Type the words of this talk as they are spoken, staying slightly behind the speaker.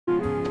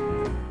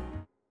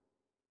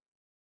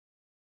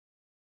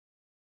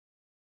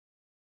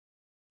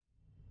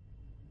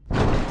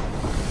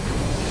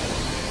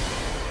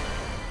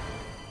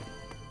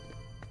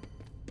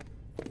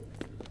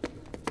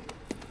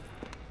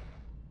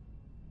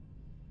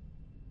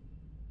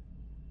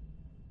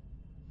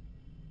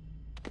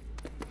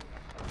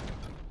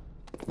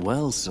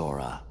Well,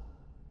 Sora,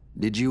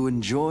 did you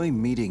enjoy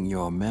meeting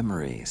your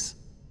memories?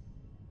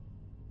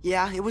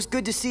 Yeah, it was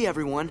good to see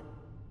everyone.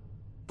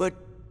 But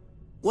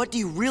what do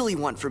you really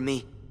want from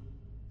me?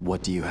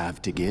 What do you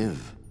have to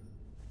give?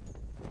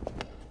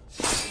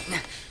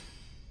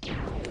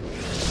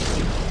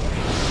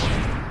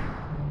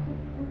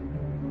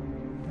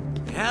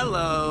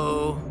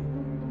 Hello.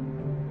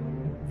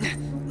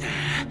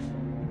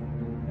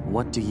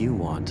 What do you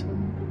want?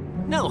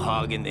 No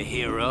hogging the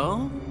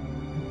hero.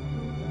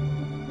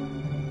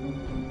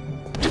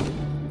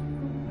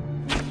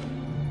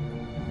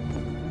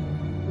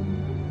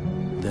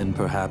 Then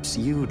perhaps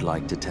you'd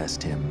like to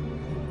test him.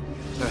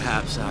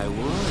 Perhaps I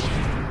would.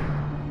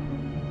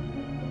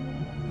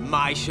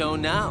 My show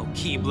now,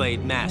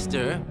 Keyblade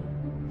Master.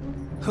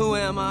 Who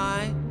am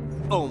I?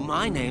 Oh,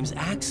 my name's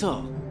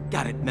Axel.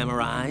 Got it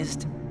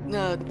memorized?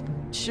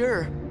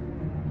 Sure.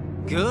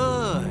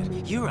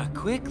 Good. You're a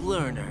quick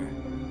learner.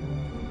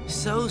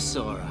 So,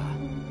 Sora,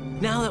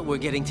 now that we're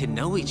getting to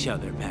know each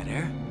other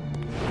better...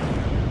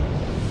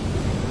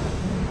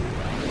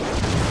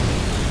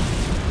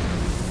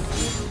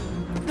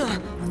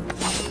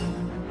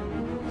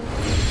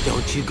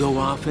 Don't you go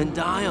off and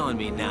die on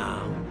me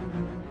now.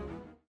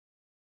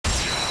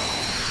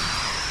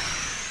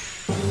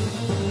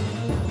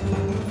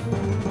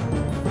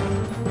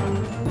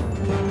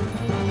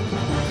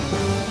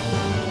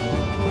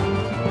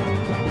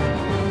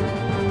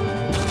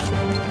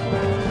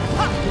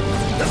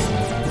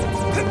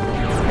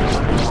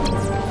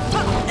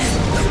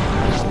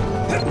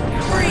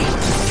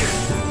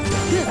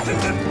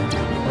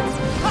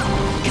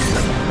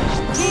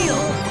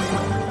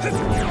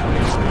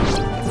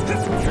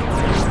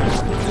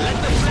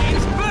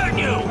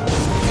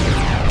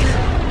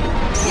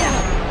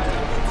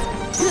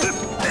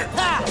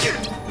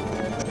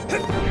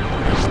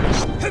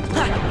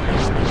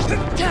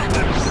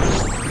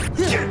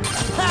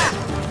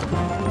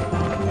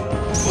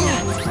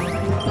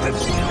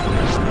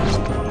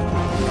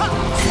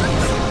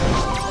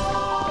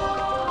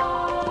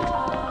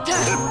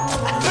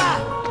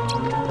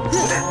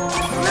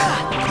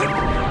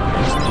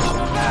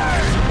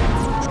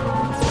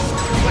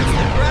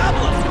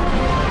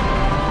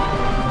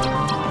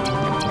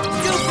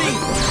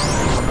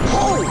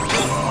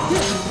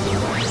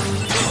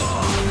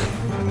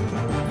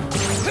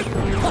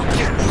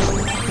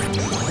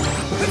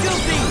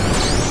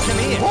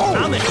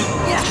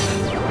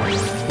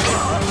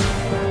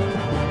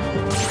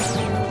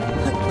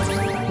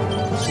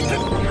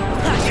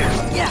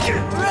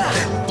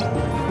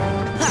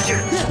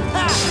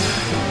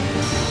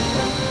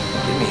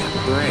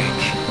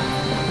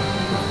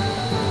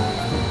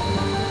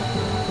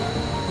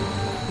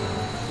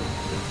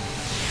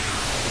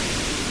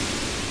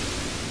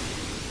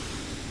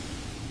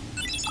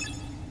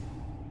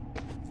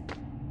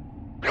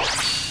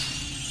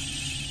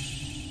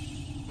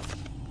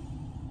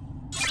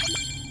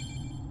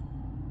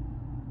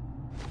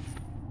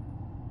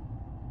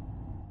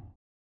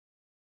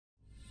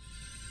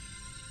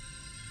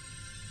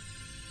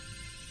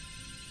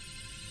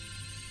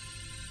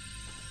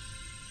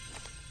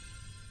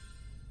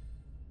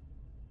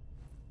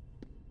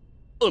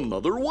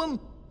 Another one?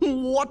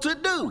 What's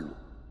it do?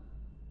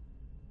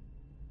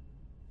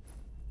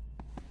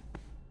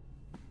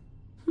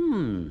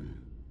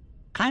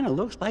 Kinda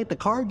looks like the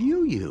card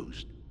you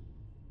used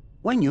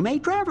when you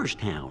made Traverse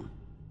Town.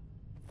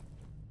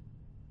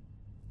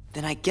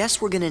 Then I guess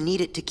we're gonna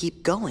need it to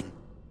keep going.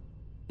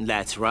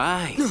 That's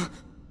right.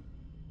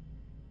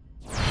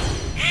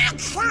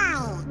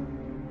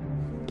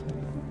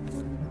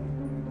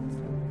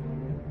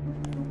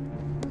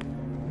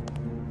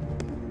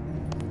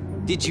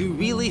 Did you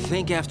really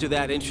think after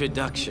that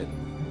introduction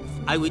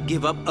I would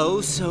give up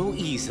oh so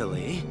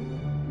easily?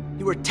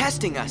 You were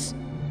testing us.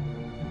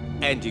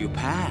 And you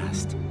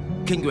passed.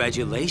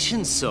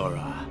 Congratulations,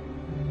 Sora.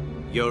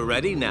 You're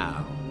ready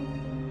now.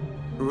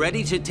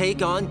 Ready to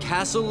take on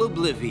Castle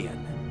Oblivion.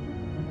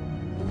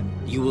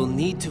 You will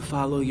need to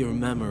follow your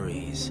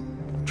memories.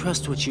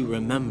 Trust what you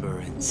remember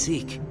and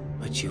seek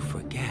what you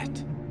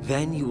forget.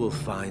 Then you will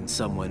find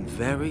someone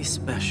very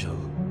special.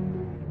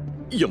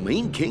 You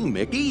mean King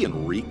Mickey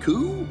and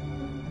Riku?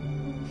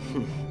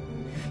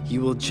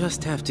 You will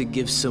just have to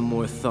give some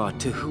more thought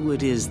to who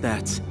it is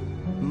that's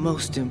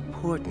most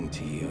important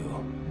to you.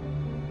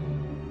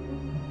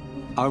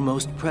 Our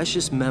most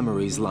precious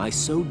memories lie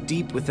so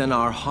deep within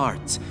our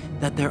hearts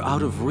that they're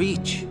out of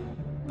reach.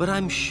 But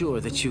I'm sure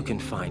that you can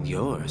find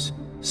yours,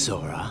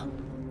 Sora.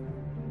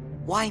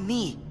 Why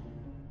me?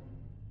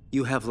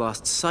 You have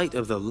lost sight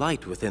of the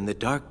light within the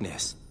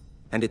darkness,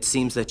 and it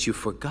seems that you've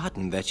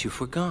forgotten that you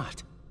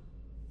forgot.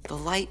 The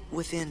light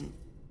within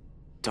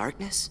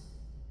darkness?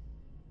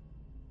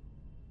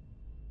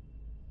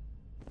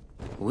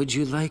 Would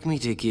you like me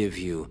to give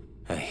you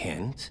a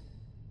hint?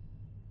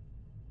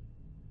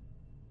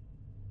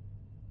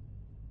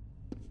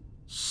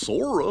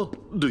 Sora,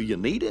 do you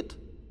need it?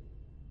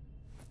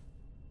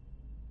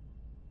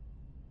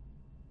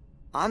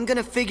 I'm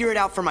gonna figure it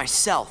out for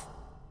myself.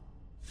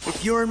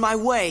 If you're in my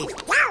way...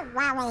 Don't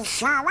worry,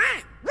 Sora.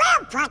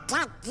 We'll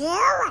protect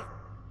you?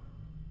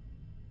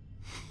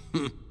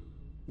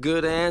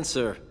 Good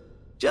answer.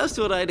 Just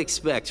what I'd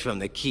expect from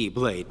the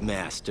Keyblade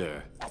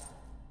Master.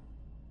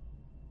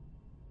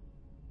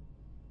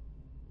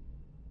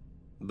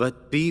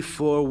 But be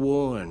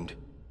forewarned.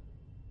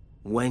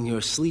 When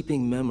your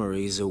sleeping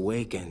memories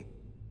awaken,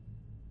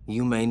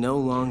 you may no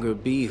longer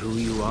be who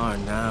you are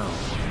now.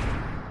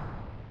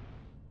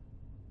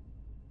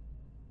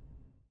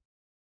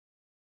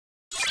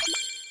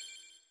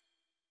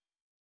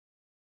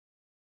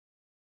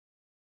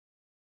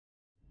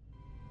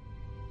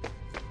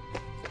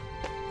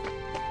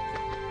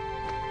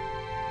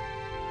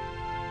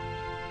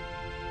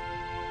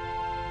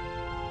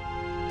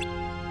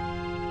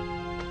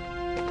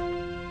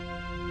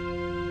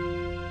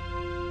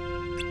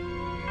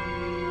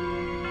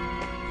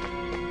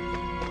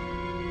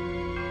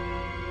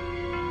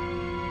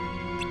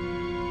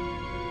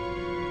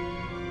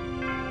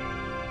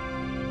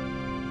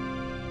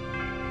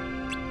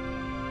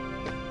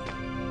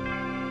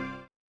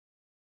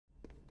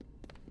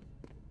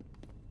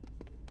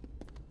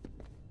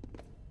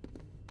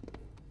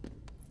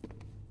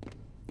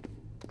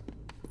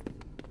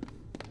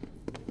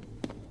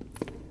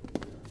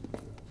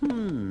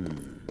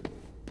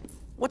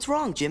 What's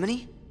wrong,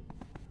 Jiminy?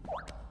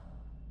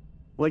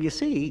 Well, you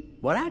see,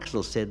 what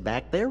Axel said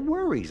back there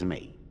worries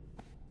me.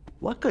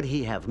 What could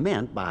he have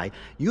meant by,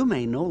 you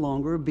may no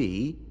longer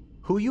be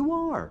who you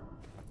are?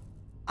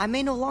 I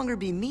may no longer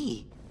be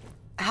me.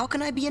 How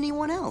can I be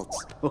anyone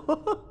else?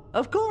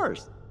 Of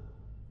course.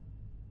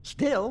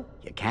 Still,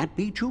 you can't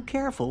be too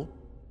careful.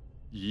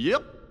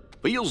 Yep.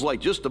 Feels like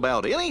just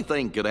about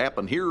anything could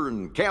happen here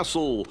in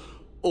Castle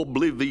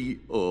Castle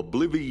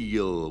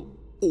Oblivion.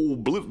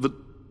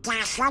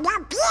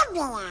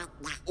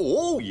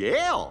 Oh,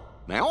 yeah.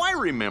 Now I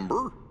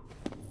remember.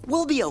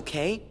 We'll be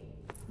okay.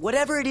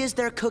 Whatever it is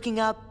they're cooking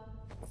up,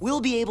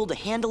 we'll be able to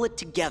handle it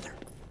together.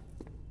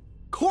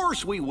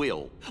 Course we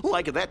will.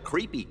 Like at that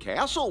creepy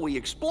castle we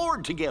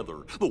explored together.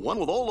 The one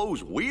with all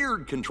those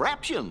weird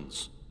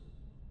contraptions.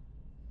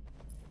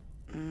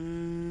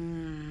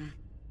 When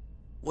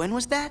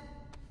was that?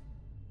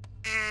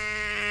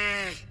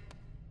 I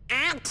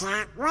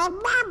can't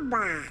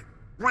remember.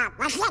 What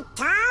was it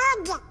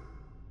called?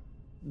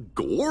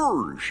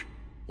 Gorge.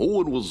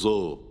 Oh, it was,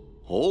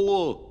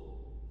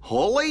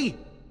 Holly?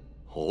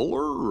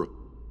 Holler?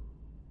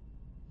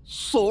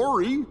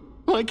 Sorry,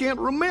 I can't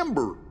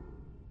remember.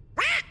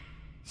 What?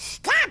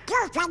 Stop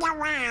goofing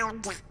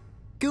around.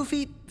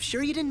 Goofy,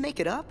 sure you didn't make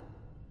it up?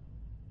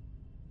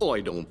 I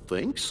don't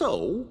think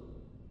so.